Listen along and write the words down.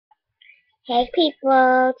Hey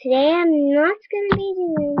people, today I'm not gonna be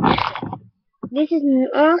doing, this is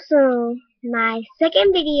also my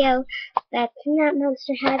second video that's not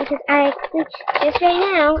Monster High because I actually, just right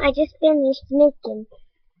now, I just finished making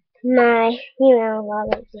my, well,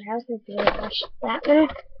 let's see, how's the video watch that one?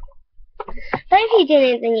 But if you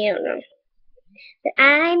didn't, then you don't know. But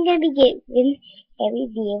I'm gonna be giving a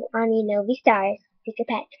review on the Novi Stars Secret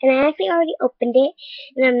Pets, and I actually already opened it,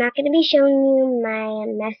 and I'm not gonna be showing you my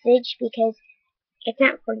message because it's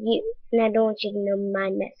not for you, and I don't want you to know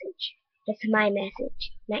my message. It's my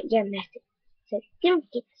message, not your message. So don't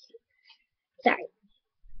get sorry.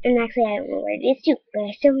 And actually, I don't know where it is too, but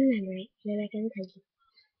I still remember it, and I'm not gonna tell you.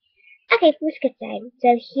 Okay, let's get started.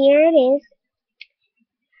 So here it is.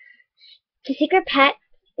 The secret pet.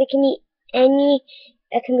 It can eat any.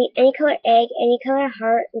 It can be any color egg, any color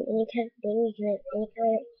heart, and any kind of thing. You can have any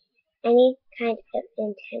color, any kind of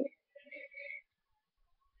antenna.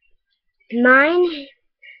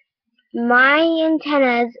 My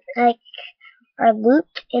antennas are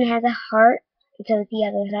looped and has a heart. So it's the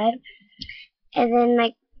other side. And then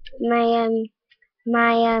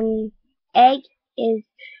my egg is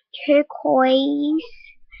turquoise,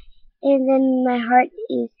 and then my heart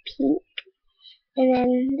is pink, and then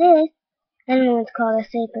this, I don't know what it's called, I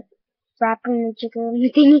say, but wrapper and the jigger and the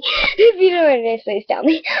thingy. If you know what it is, please tell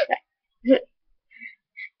me.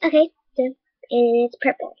 Okay, so and it's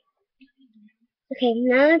purple. Okay,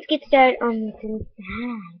 now let's get started on what's inside.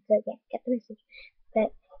 So yeah, get the message.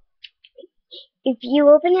 But if you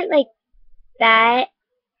open it like that,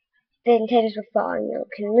 the antennas will fall and you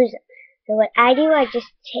can lose them. So what I do, I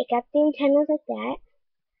just take out the antennas like that.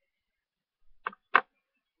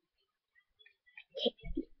 Take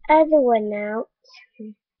the other one out.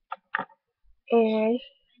 And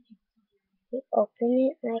you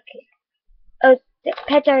open it like... Oh, the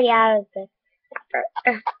pet's already out of the...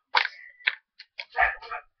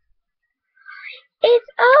 It's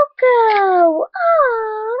Oko!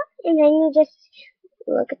 Aww! And then you just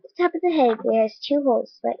look at the top of the head. It has two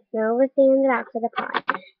holes, but no thing in the box of the pod.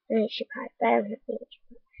 And it should pod, but I don't have the image.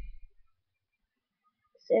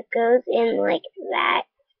 So it goes in like that.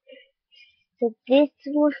 So this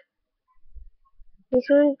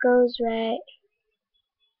one goes right.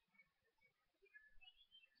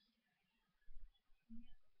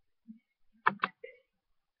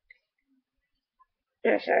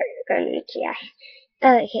 Oh, sorry, going to the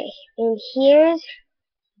okay, and here's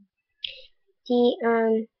the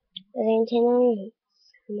antenna.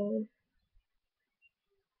 Come on.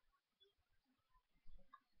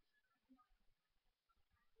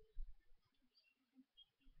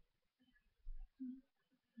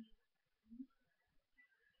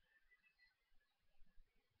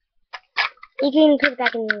 You can put it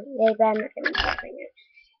back in the but I'm not gonna do that right now.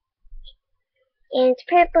 And it's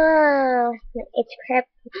purple. It's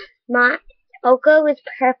purple. My Oko is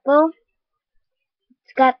purple.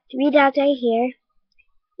 It's got 3 dots right here.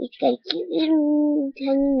 It's got a cute little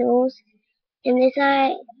tiny nose. And this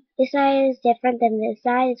eye is different than this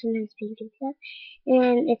eye. This one has pink and stuff.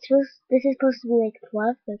 And this is supposed to be like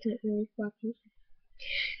fluff, but it's not really fluffy.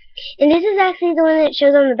 And this is actually the one that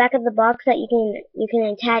shows on the back of the box that you can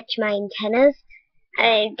attach my antennas.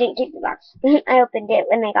 I didn't take the box. I opened it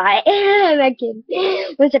when I got it. I'm not kidding.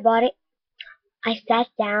 Once I bought it, I sat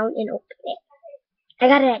down and opened it. I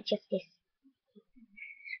got it at Justice.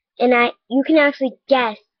 And you can actually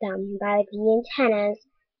guess them by the antennas.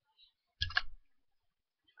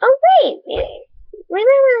 Oh wait, we might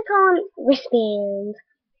want to call them wristbands.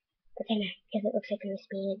 But then because it looks like a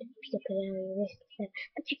wristband, if you put it on your wrist and stuff.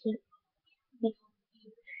 But they're cute.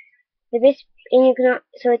 The wrist, and you can,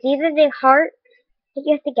 so it's either the heart that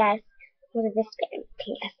you have to guess, or the wristband you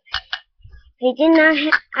can guess. They did not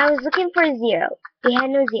have, I was looking for a 0. They had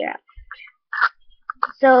no 0.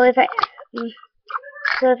 So if I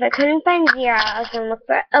couldn't find 0, I was going to look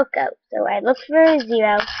for Oko. So I looked for a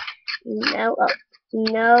 0. No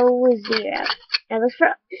 0. I looked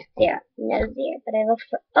for 0. No 0. But I looked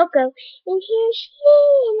for Oko. And here she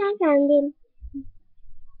is. And I found him.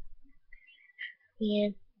 Yeah.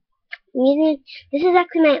 This is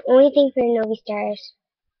actually my only thing for Novi Stars.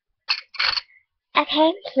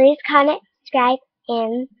 Okay, please comment, subscribe,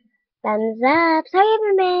 and thumbs up. Sorry, I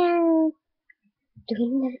haven't been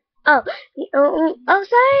doing that. Oh,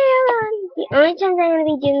 sorry, the only times I'm going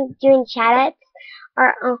to be doing shoutouts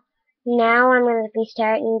are, now I'm going to be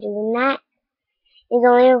starting doing that, is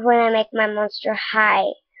only when I make my Monster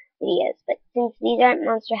High videos. But since these aren't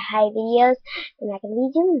Monster High videos, I'm not going to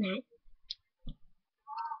be doing that.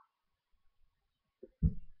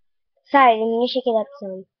 Sorry, let me shake it up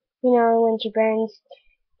some. You know, when she burns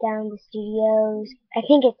down the studios. I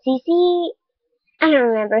think it's CC. I don't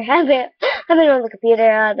remember. I've been on the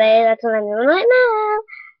computer all day. That's what I'm doing right now.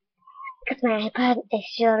 Because my iPod is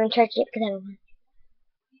still on charge yet because I don't know.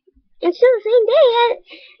 It's still the same day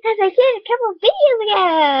as I said a couple of videos ago.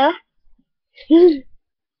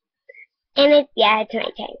 And it's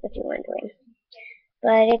nighttime if you're wondering.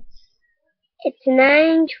 But it's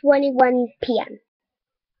 9:21 p.m.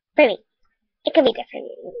 for me. It could be different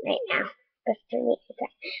right now, but for me it's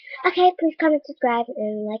that. Okay, please comment, subscribe,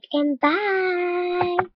 and like, and bye!